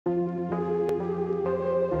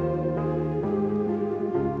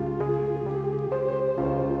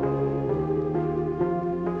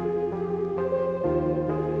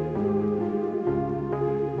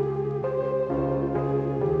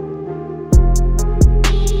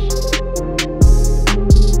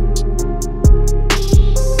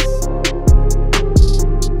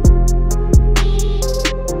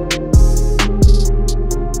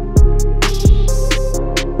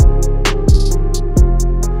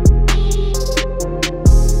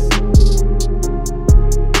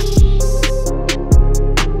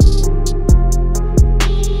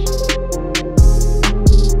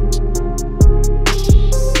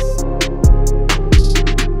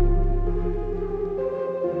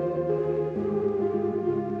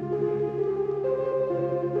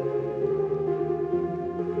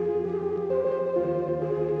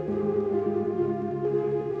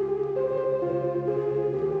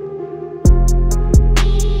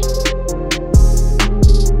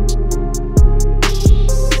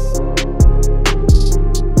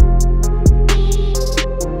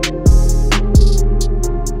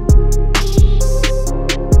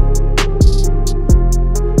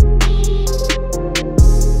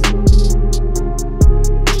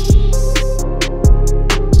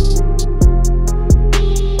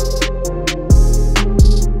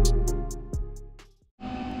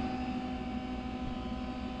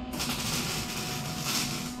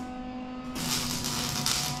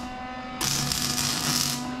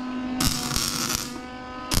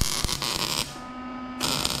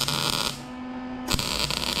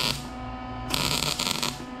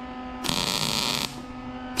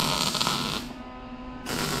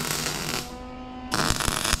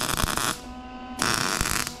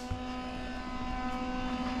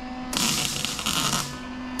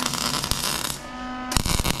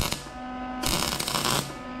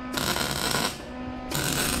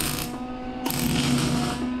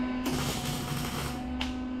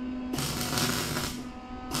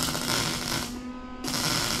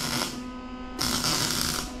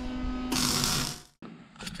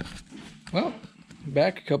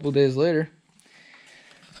back a couple days later.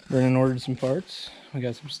 Brennan ordered some parts. We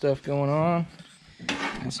got some stuff going on.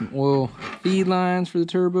 Got some oil feed lines for the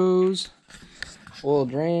turbos. Oil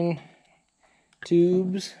drain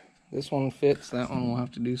tubes. This one fits. That one we'll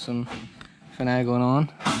have to do some finagling on.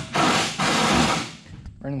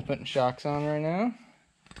 Brennan's putting shocks on right now.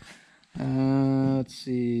 Let's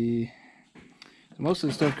see. So most of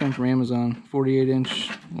the stuff comes from Amazon.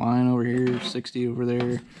 48-inch line over here, 60 over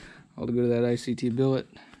there. All to go to that ICT billet.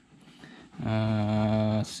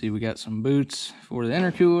 Let's see, we got some boots for the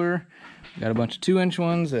intercooler. We got a bunch of 2-inch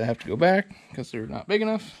ones that have to go back because they're not big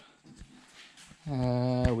enough.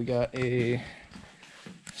 We got a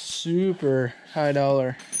super high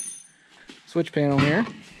dollar switch panel here.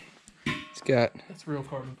 It's got that's real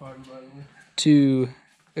carbon fiber, by the way. 2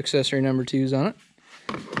 accessory number 2s on it.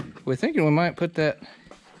 We're thinking we might put that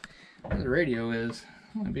where the radio is.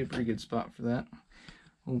 Might be a pretty good spot for that.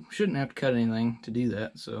 We shouldn't have to cut anything to do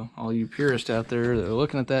that, so all you purists out there that are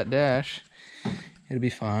looking at that dash, it'll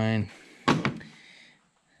be fine.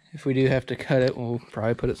 If we do have to cut it, we'll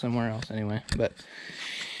probably put it somewhere else anyway. But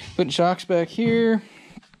putting shocks back here.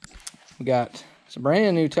 We got some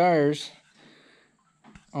brand new tires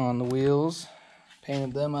on the wheels.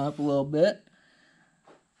 Painted them up a little bit.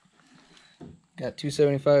 Got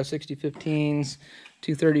 275 60/15s,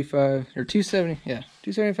 235 or 270, yeah,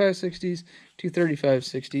 275 60s, 235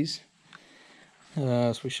 60s.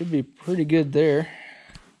 So we should be pretty good there.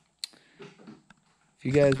 If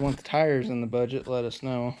you guys want the tires in the budget, let us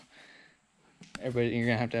know. Everybody, you're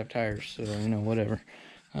gonna have to have tires, so you know, whatever.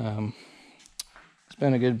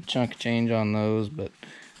 Spent a good chunk of change on those, but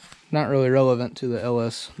not really relevant to the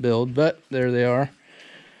LS build. But there they are.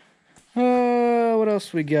 What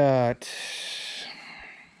else we got?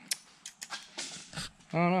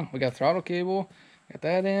 I don't know. We got throttle cable. Got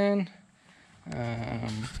that in.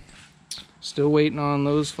 Still waiting on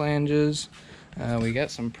those flanges. We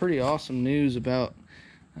got some pretty awesome news about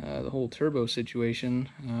the whole turbo situation.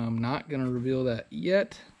 I'm not going to reveal that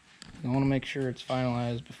yet. I want to make sure it's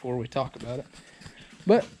finalized before we talk about it.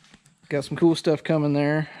 But got some cool stuff coming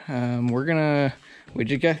there. We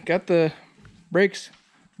just got the brakes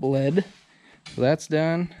bled, so that's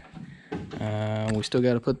done. We still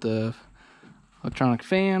got to put the electronic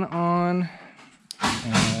fan on.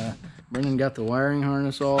 Brendan got the wiring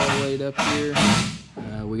harness all laid up here.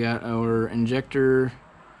 We got our injector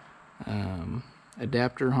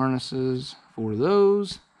adapter harnesses for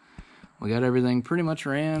those. We got everything pretty much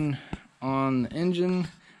ran on the engine,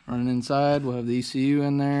 running inside. We'll have the ECU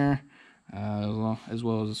in there, as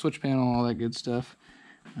well as the switch panel, all that good stuff.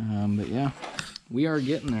 But yeah, we are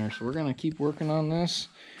getting there, so we're gonna keep working on this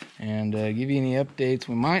and give you any updates.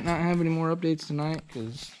 We might not have any more updates tonight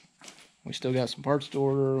because we still got some parts to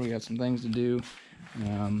order. We got some things to do.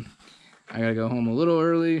 I gotta go home a little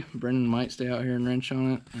early. Brendan might stay out here and wrench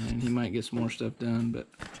on it, and he might get some more stuff done, but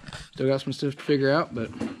still got some stuff to figure out, but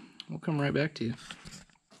we'll come right back to you.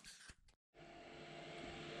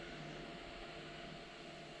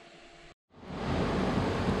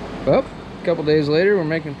 Well, a couple days later, we're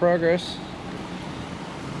making progress.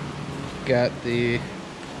 Got the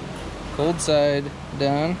cold side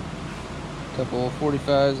done. A couple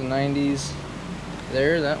 45s and 90s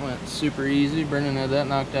there. That went super easy. Brendan had that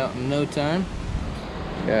knocked out in no time.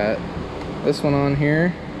 Got this one on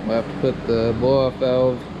here. We'll have to put the blow-off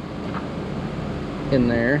valve in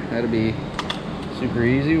there. That'll be super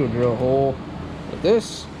easy. We'll drill a hole with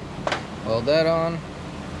this, weld that on.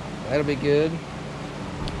 That'll be good.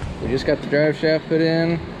 We just got the drive shaft put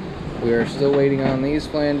in. We are still waiting on these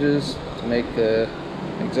flanges to make the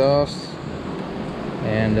exhaust.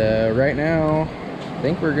 And right now, I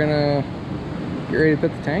think we're gonna get ready to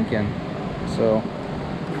put the tank in. So,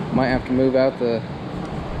 might have to move out the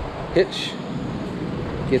hitch,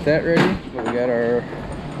 get that ready. But we got our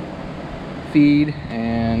feed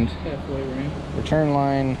and return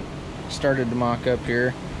line started to mock up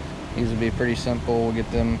here. These will be pretty simple. We'll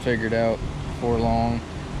get them figured out before long.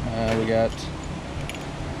 We got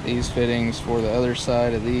these fittings for the other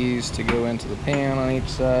side of these to go into the pan on each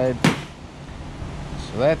side.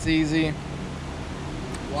 So that's easy.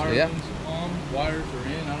 Wires on, wires are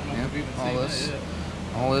in. I don't know if you've even seen that yet.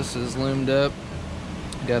 All this is loomed up.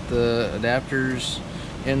 Got the adapters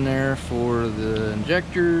in there for the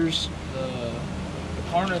injectors. The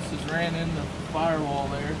harness is ran in the firewall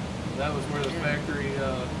there. That was where the factory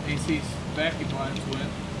AC vacuum lines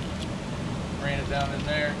went. Ran it down in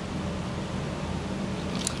there.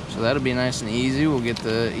 So that'll be nice and easy. We'll get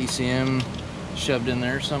the ECM shoved in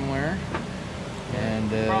there somewhere.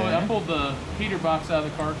 And I pulled the heater box out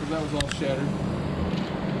of the car because that was all shattered.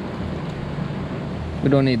 We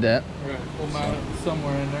don't need that. We Right, we'll mount it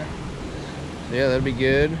somewhere in there. Yeah, that'd be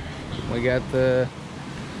good. We got the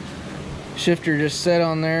shifter just set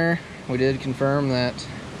on there. We did confirm that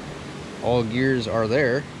all gears are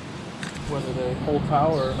there. Whether they hold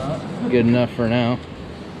power or not. Good enough for now.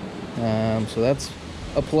 So that's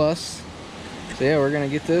a plus. So yeah, we're gonna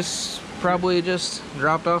get this probably just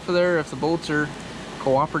dropped off of there if the bolts are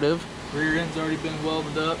cooperative. Rear end's already been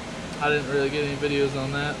welded up. I didn't really get any videos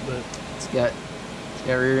on that, but It's got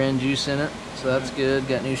rear end juice in it, so that's good.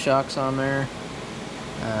 Got new shocks on there.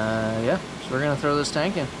 Yeah, so we're gonna throw this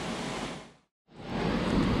tank in.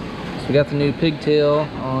 So we got the new pigtail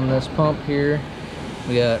on this pump here.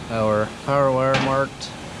 We got our power wire marked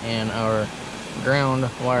and our ground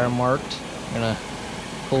wire marked. We're gonna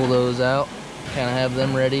pull those out, kind of have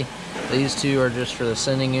them ready. These two are just for the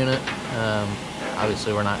sending unit.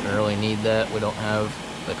 Obviously we're not gonna really need that. We don't have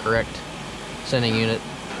the correct sending unit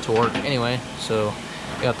to work anyway, so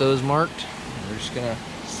got those marked. We're just gonna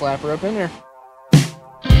slap her up in there.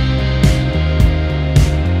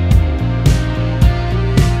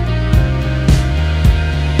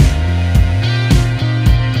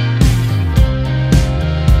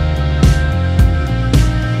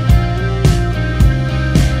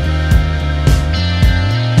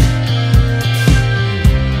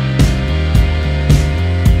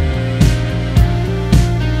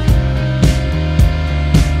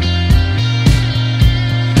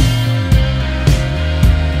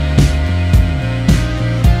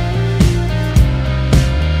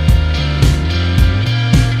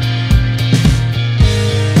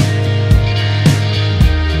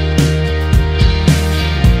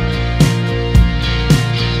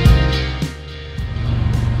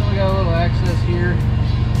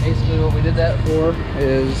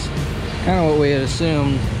 Is kind of what we had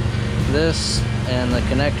assumed. This and the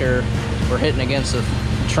connector were hitting against the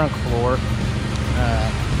trunk floor,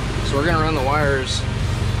 so we're gonna run the wires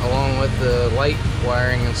along with the light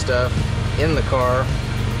wiring and stuff in the car,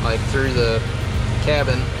 like through the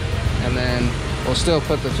cabin, and then we'll still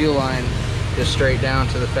put the fuel line just straight down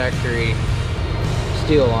to the factory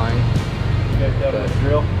steel line. You guys got a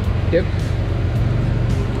drill? Yep.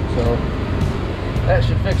 So that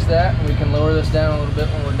should fix that. We can lower this down a little bit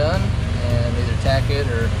when we're done and either tack it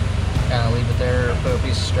or kind of leave it there or put a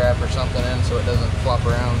piece of strap or something in so it doesn't flop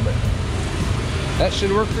around, but that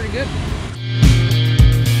should work pretty good.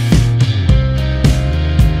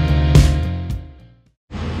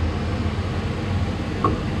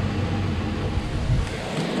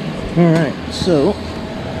 Alright, so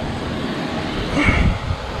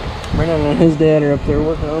Brennan and his dad are up there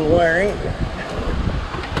working on wiring.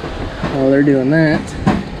 While they're doing that,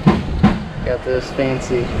 got this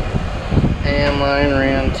fancy AM line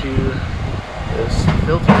ran to this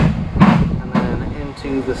filter and then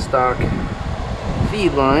into the stock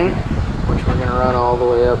feed line, which we're going to run all the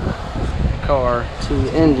way up the car to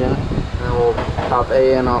the engine, and then we'll pop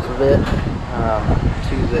AN off of it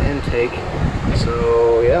to the intake.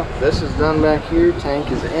 So yeah, this is done back here.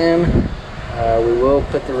 Tank is in. We will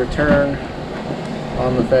put the return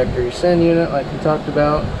on the factory send unit like we talked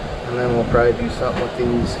about. And then we'll probably do something with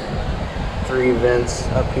these 3 vents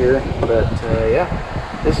up here. But yeah,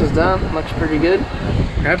 this is done. Looks pretty good.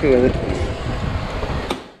 Happy with it.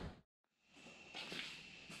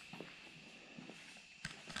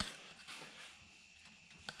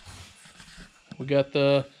 We got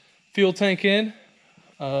the fuel tank in.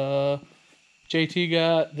 JT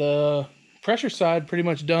got the pressure side pretty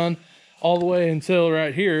much done all the way until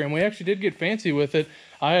right here. And we actually did get fancy with it.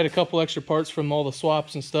 I had a couple extra parts from all the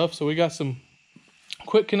swaps and stuff, so we got some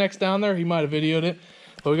quick connects down there. He might have videoed it,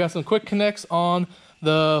 but we got some quick connects on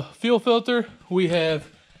the fuel filter. We have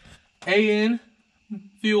AN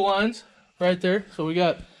fuel lines right there. So we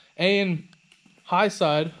got AN high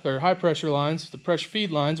side, or high pressure lines, the pressure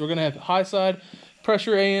feed lines. We're gonna have high side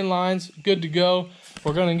pressure AN lines, good to go.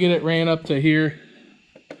 We're gonna get it ran up to here.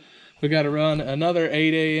 We gotta run another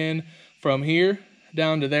 8 AN from here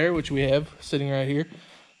down to there, which we have sitting right here.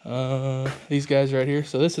 These guys right here.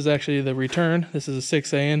 So this is actually the return. This is a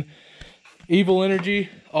 6 AN Evil Energy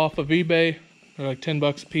off of eBay. They're like 10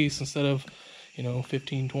 bucks a piece instead of, you know,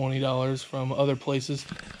 $15, $20 from other places.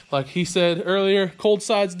 Like he said earlier, cold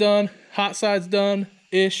side's done, hot side's done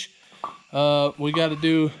ish. We got to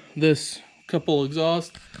do this couple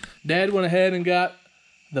exhaust. Dad went ahead and got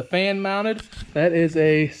the fan mounted. That is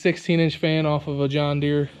a 16-inch fan off of a John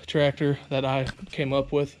Deere tractor that I came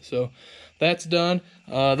up with. So that's done.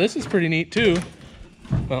 This is pretty neat too.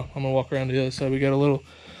 Well, I'm gonna walk around to the other side. We got a little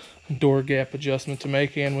door gap adjustment to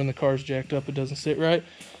make, and when the car's jacked up, it doesn't sit right.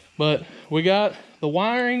 But we got the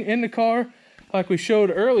wiring in the car like we showed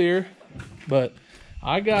earlier, but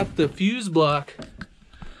I got the fuse block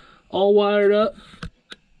all wired up,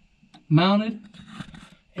 mounted,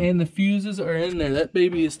 and the fuses are in there. That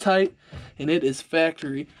baby is tight and it is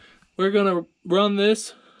factory. We're gonna run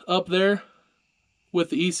this up there with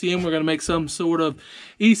the ECM. We're gonna make some sort of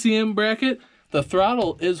ECM bracket. The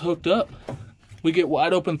throttle is hooked up. We get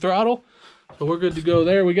wide open throttle, so we're good to go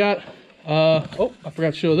there. We got, oh, I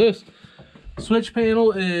forgot to show this. Switch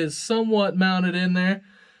panel is somewhat mounted in there.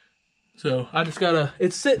 So I just gotta,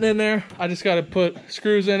 it's sitting in there. I just gotta put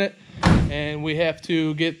screws in it, and we have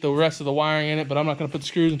to get the rest of the wiring in it, but I'm not gonna put the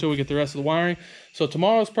screws until we get the rest of the wiring. So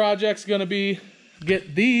tomorrow's project's gonna be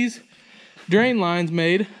get these drain lines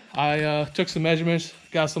made. I took some measurements,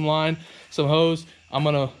 got some line, some hose. I'm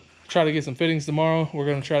gonna try to get some fittings tomorrow. We're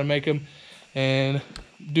gonna try to make them and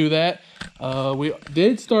do that. We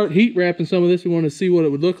did start heat wrapping some of this. We want to see what it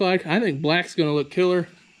would look like. I think black's gonna look killer.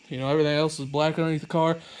 You know, everything else is black underneath the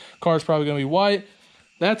car. Car's probably gonna be white.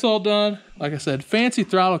 That's all done. Like I said, fancy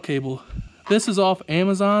throttle cable. This is off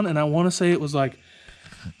Amazon, and I want to say it was like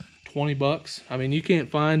 20 bucks. I mean, you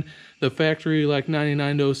can't find the factory like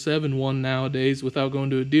 9907 one nowadays without going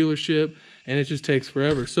to a dealership, and it just takes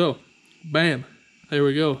forever. So, bam, there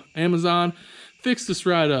we go. Amazon fixed this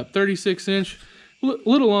right up. 36-inch,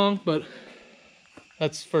 little long, but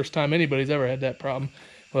that's the first time anybody's ever had that problem.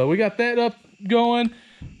 Well, we got that up going.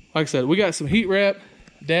 Like I said, we got some heat wrap.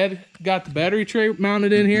 Dad got the battery tray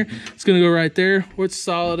mounted in here. It's gonna go right there where it's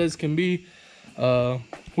solid as can be.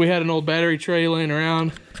 We had an old battery tray laying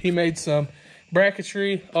around. He made some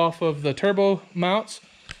bracketry off of the turbo mounts.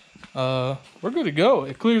 We're good to go.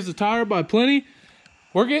 It clears the tire by plenty.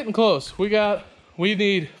 We're getting close. We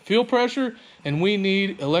need fuel pressure and we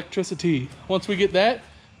need electricity. Once we get that,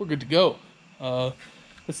 we're good to go.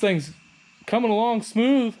 This thing's coming along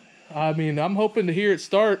smooth. I mean, I'm hoping to hear it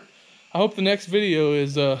start. I hope the next video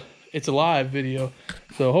is it's a live video.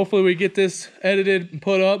 So hopefully we get this edited and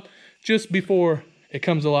put up just before it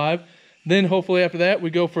comes alive. Then hopefully after that we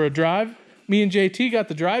go for a drive. Me and JT got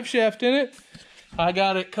the drive shaft in it. I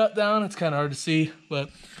got it cut down. It's kind of hard to see, but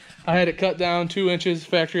I had it cut down 2 inches.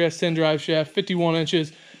 Factory S10 drive shaft, 51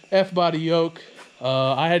 inches, F-body yoke.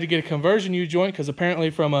 I had to get a conversion U-joint because apparently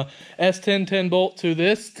from a S10 10 bolt to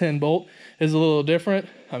this 10 bolt is a little different.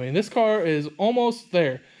 I mean, this car is almost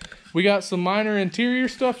there. We got some minor interior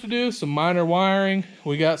stuff to do, some minor wiring.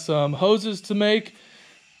 We got some hoses to make.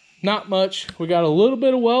 Not much. We got a little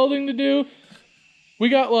bit of welding to do. We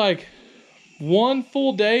got like 1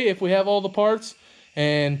 full day if we have all the parts,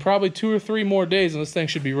 and probably 2 or 3 more days and this thing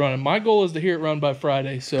should be running. My goal is to hear it run by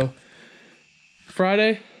Friday. So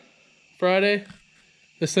Friday,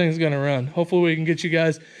 this thing's gonna run. Hopefully we can get you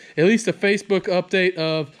guys at least a Facebook update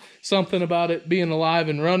of something about it being alive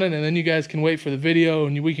and running, and then you guys can wait for the video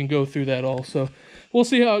and we can go through that all. So we'll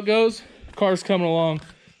see how it goes. Car's coming along.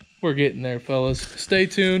 We're getting there, fellas. Stay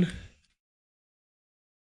tuned.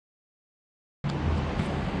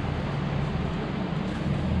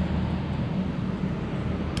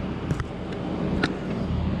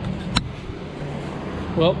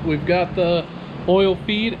 Well, we've got the oil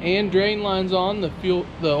feed and drain lines on. The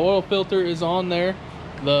oil filter is on there.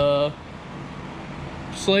 The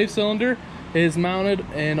slave cylinder is mounted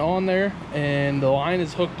and on there, and the line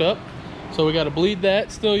is hooked up. So we got to bleed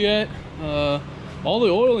that still yet. All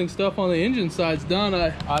the oiling stuff on the engine side's done.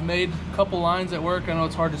 I made a couple lines at work. I know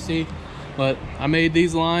it's hard to see, but I made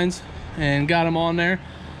these lines and got them on there.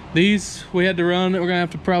 These we had to run. We're gonna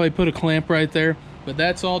have to probably put a clamp right there, but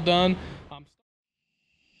that's all done.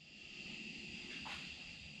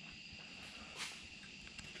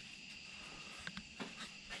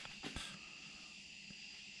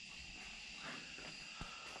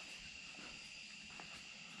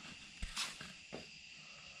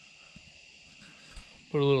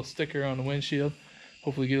 Put a little sticker on the windshield.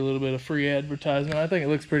 Hopefully get a little bit of free advertisement. I think it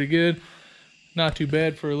looks pretty good. Not too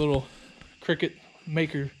bad for a little Cricut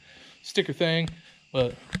maker sticker thing,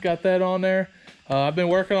 but got that on there. I've been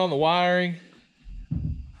working on the wiring.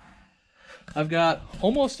 I've got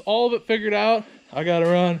almost all of it figured out. I gotta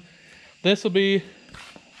run. We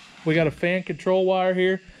got a fan control wire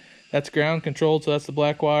here. That's ground controlled, so that's the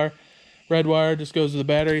black wire. Red wire just goes to the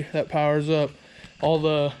battery. That powers up all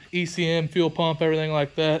the ECM, fuel pump, everything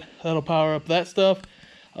like that. That'll power up that stuff.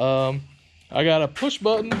 I got a push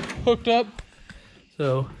button hooked up.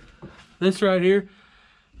 So this right here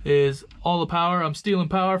is all the power. I'm stealing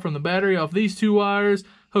power from the battery off these 2 wires,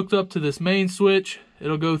 hooked up to this main switch.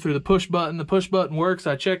 It'll go through the push button. The push button works.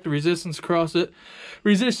 I checked the resistance across it.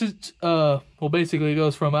 Resistance, well, basically it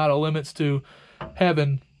goes from out of limits to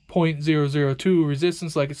having 0.002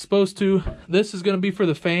 resistance like it's supposed to. This is going to be for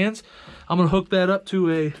the fans. I'm going to hook that up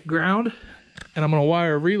to a ground and I'm gonna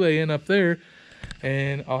wire a relay in up there,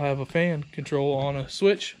 and I'll have a fan control on a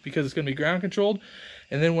switch because it's gonna be ground controlled.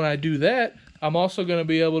 And then when I do that, I'm also gonna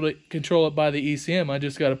be able to control it by the ECM. I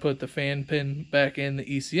just gotta put the fan pin back in the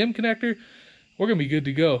ECM connector. We're gonna be good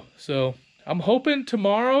to go. So I'm hoping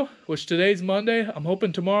tomorrow, which today's Monday, I'm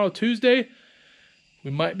hoping tomorrow, Tuesday, we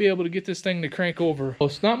might be able to get this thing to crank over. Well,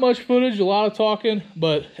 it's not much footage, a lot of talking,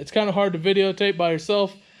 but it's kind of hard to videotape by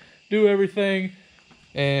yourself, do everything,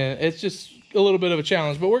 and it's just a little bit of a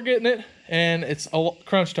challenge, but we're getting it, and it's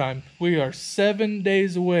crunch time. We are 7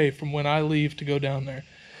 days away from when I leave to go down there.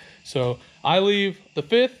 So I leave the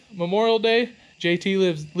 5th, Memorial Day.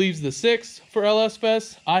 JT leaves the 6th for LS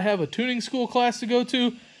Fest. I have a tuning school class to go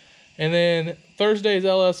to, and then Thursday is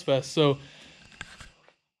LS Fest. So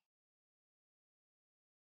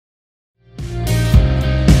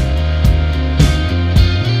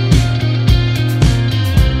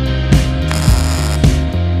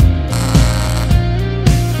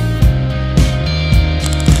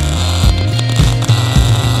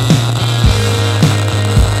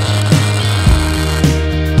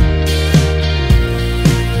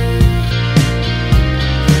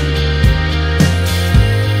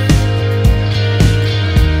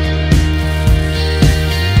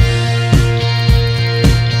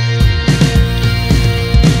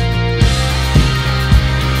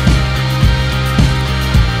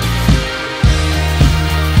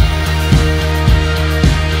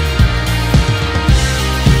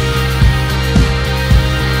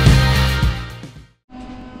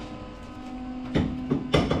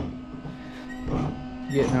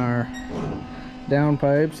getting our down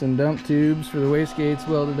pipes and dump tubes for the wastegates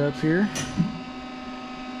welded up here.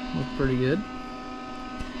 Look pretty good.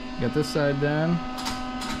 Got this side done.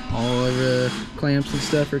 All of the clamps and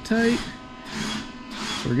stuff are tight.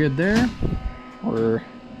 So we're good there. We're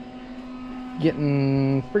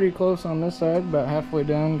getting pretty close on this side, about halfway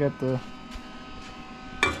done. Got the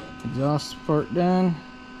exhaust part done.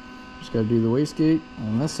 Just got to do the wastegate,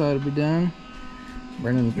 and this side will be done.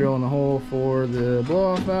 Brendan's drilling the hole for the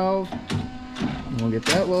blow-off valve, and we'll get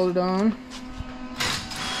that welded on.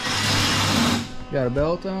 Got a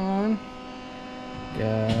belt on,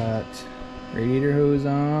 got radiator hose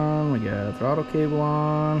on, we got a throttle cable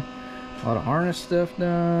on, a lot of harness stuff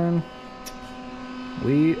done.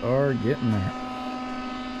 We are getting there.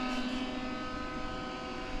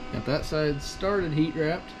 Got that side started heat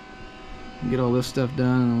wrapped. Get all this stuff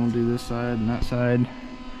done, and then we'll do this side and that side.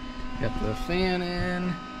 Got the fan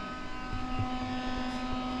in.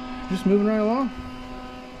 Just moving right along.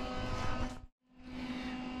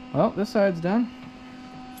 Well, this side's done.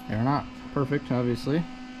 They're not perfect, obviously,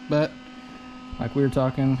 but like we were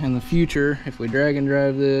talking, in the future, if we drag and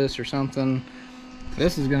drive this or something,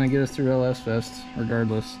 this is going to get us through LS Fest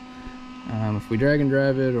regardless. If we drag and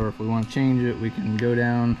drive it, or if we want to change it, we can go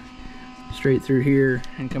down straight through here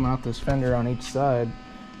and come out this fender on each side.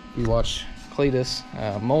 If you watch Cletus,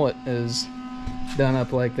 mullet is done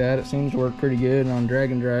up like that. It seems to work pretty good. On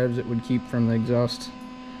drag and drives, it would keep from the exhaust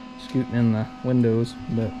scooting in the windows.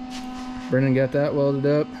 But Brendan got that welded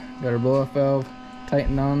up, got our blow-off valve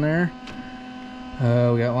tightened on there.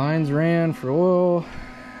 We got lines ran for oil.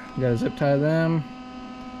 We got to zip tie them.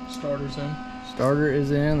 starter's in. Starter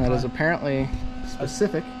is in. That is apparently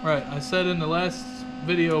specific. Right. I said in the last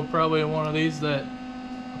video, probably in one of these, that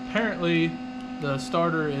apparently the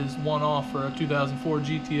starter is one off for a 2004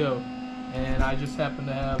 GTO, and I just happen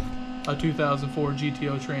to have a 2004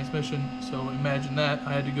 GTO transmission, so imagine that.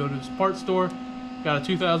 I had to go to this parts store, got a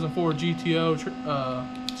 2004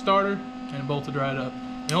 GTO starter, and bolted right up.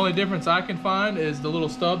 The only difference I can find is the little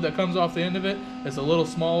stub that comes off the end of it. It's a little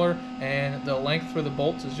smaller, and the length for the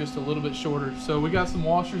bolts is just a little bit shorter. So we got some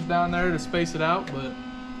washers down there to space it out, but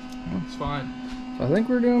it's fine. I think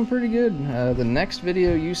we're doing pretty good. The next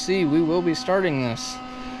video you see, we will be starting this,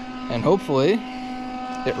 and hopefully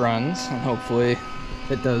it runs, and hopefully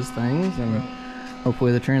it does things, and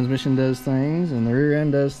hopefully the transmission does things, and the rear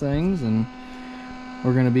end does things, and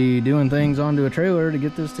we're going to be doing things onto a trailer to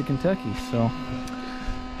get this to Kentucky. So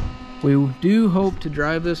we do hope to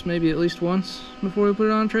drive this maybe at least once before we put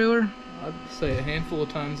it on a trailer. I'd say a handful of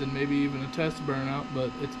times, and maybe even a test burnout,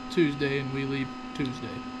 but it's Tuesday and we leave Tuesday.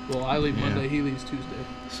 Well, I leave Monday, he leaves Tuesday.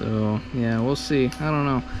 So yeah, we'll see. I don't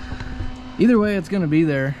know. Either way, it's going to be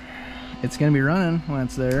there. It's going to be running when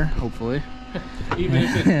it's there, hopefully. Even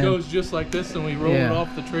if it goes just like this and we roll it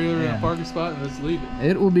off the trailer in a parking spot and let's leave it.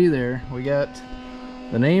 It will be there. We got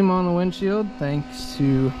the name on the windshield thanks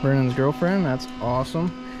to Brennan's girlfriend. That's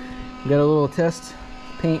awesome. We got a little test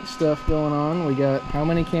paint stuff going on. We got how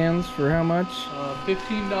many cans for how much?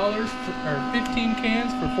 $15 or 15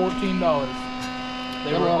 cans for $14.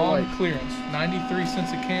 They were on clearance. 93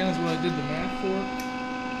 cents a can is what I did the math for.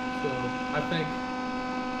 So I think,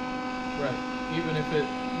 right, even if it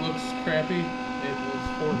looks crappy, it was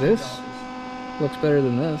 $14. This looks better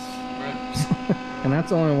than this. Right. And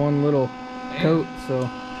that's only one little coat, so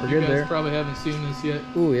we're good there. You guys probably haven't seen this yet.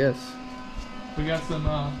 Ooh, yes. We got some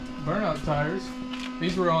burnout tires.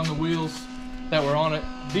 These were on the wheels that were on it,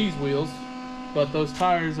 these wheels, but those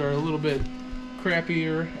tires are a little bit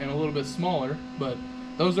crappier and a little bit smaller, but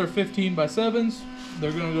those are 15 by 7s.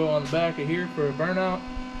 They're gonna go on the back of here for a burnout.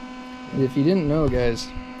 If you didn't know, guys,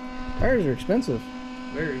 tires are expensive.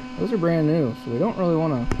 Very. Those are brand new, so we don't really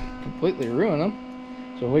want to completely ruin them.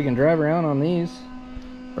 So if we can drive around on these,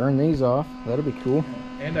 burn these off, that'll be cool.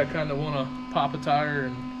 And I kind of want to pop a tire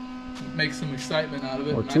and make some excitement out of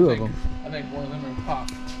it. Or two of them. I think one of them are pop.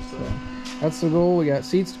 So that's the goal. We got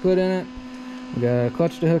seats to put in it. We got a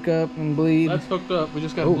clutch to hook up and bleed. that's hooked up. We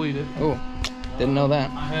just got to bleed it. Oh, didn't know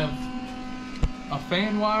that. I have a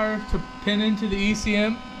fan wire to pin into the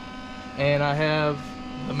ECM, and I have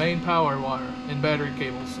the main power wire and battery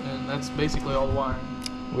cables, and that's basically all the wiring.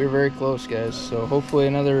 We're very close, guys. So hopefully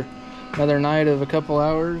another night of a couple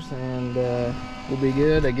hours, and we'll be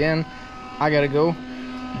good. Again, I gotta go,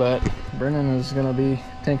 but Brennan is gonna be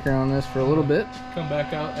tinkering on this for a little bit. Come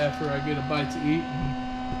back out after I get a bite to eat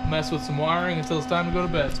and mess with some wiring until it's time to go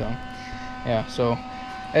to bed. So, yeah. So,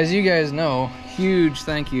 as you guys know, huge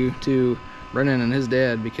thank you to Brennan and his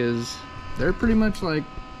dad, because they're pretty much like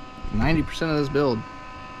 90% of this build.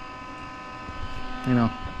 You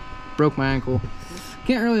know, broke my ankle,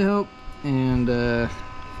 can't really help, and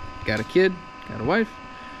got a kid, got a wife,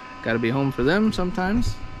 got to be home for them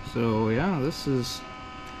sometimes. So yeah,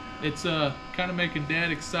 it's kind of making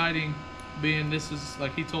Dad exciting, being this is,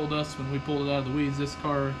 like he told us when we pulled it out of the weeds, this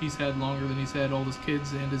car he's had longer than he's had all his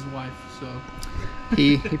kids and his wife. So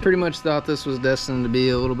he pretty much thought this was destined to be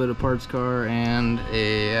a little bit of parts car and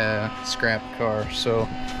a scrap car. So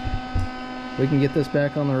we can get this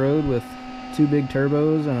back on the road with 2 big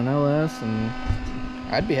turbos and an LS, and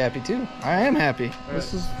I'd be happy too. I am happy. Right.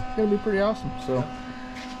 This is gonna be pretty awesome. So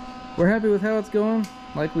we're happy with how it's going.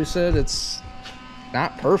 Like we said, it's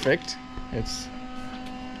not perfect. It's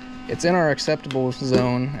in our acceptable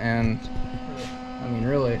zone, and I mean,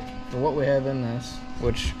 really, for what we have in this,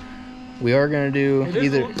 which we are gonna do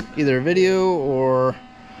either a video or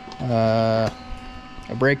a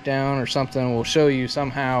breakdown or something. We'll show you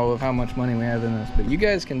somehow of how much money we have in this, but you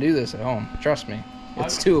guys can do this at home. Trust me.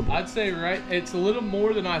 It's doable. I'd say, right, it's a little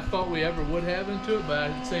more than I thought we ever would have into it, but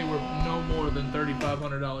I'd say we're no more than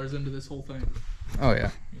 $3,500 into this whole thing. Oh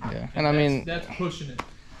yeah, yeah. And I mean, that's pushing it.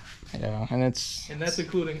 Yeah, and that's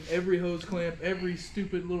including every hose clamp, every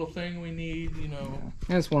stupid little thing we need, you know.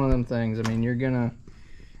 Yeah. It's one of them things. I mean, you're gonna,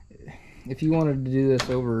 if you wanted to do this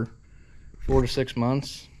over 4 to 6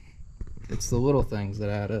 months, it's the little things that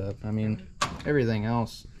add up. I mean, everything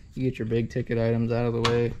else, you get your big ticket items out of the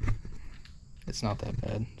way, it's not that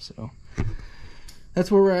bad. So that's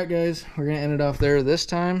where we're at, guys. We're gonna end it off there this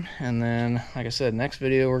time, and then, like I said, next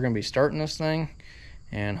video we're gonna be starting this thing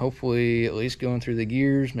and hopefully at least going through the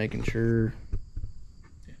gears, making sure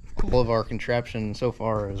all of our contraption so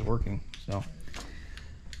far is working. So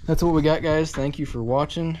that's what we got, guys. Thank you for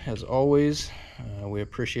watching, as always. We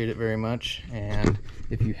appreciate it very much. And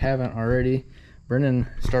if you haven't already, Brennan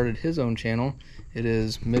started his own channel. It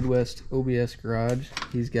is Midwest OBS Garage.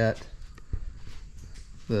 He's got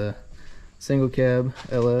the single cab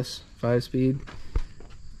LS 5-speed,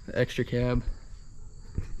 the extra cab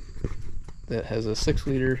that has a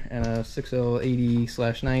 6-liter and a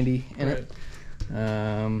 6L80/90 in it.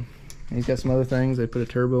 He's got some other things. They put a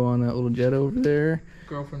turbo on that little jet over there.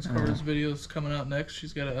 Girlfriend's Cars video's coming out next.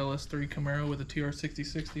 She's got an LS3 Camaro with a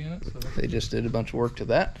TR6060 in it. So they just did a bunch of work to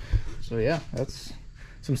that. So yeah, that's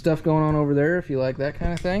some stuff going on over there if you like that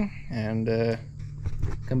kind of thing. And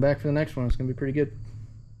come back for the next one. It's gonna be pretty good.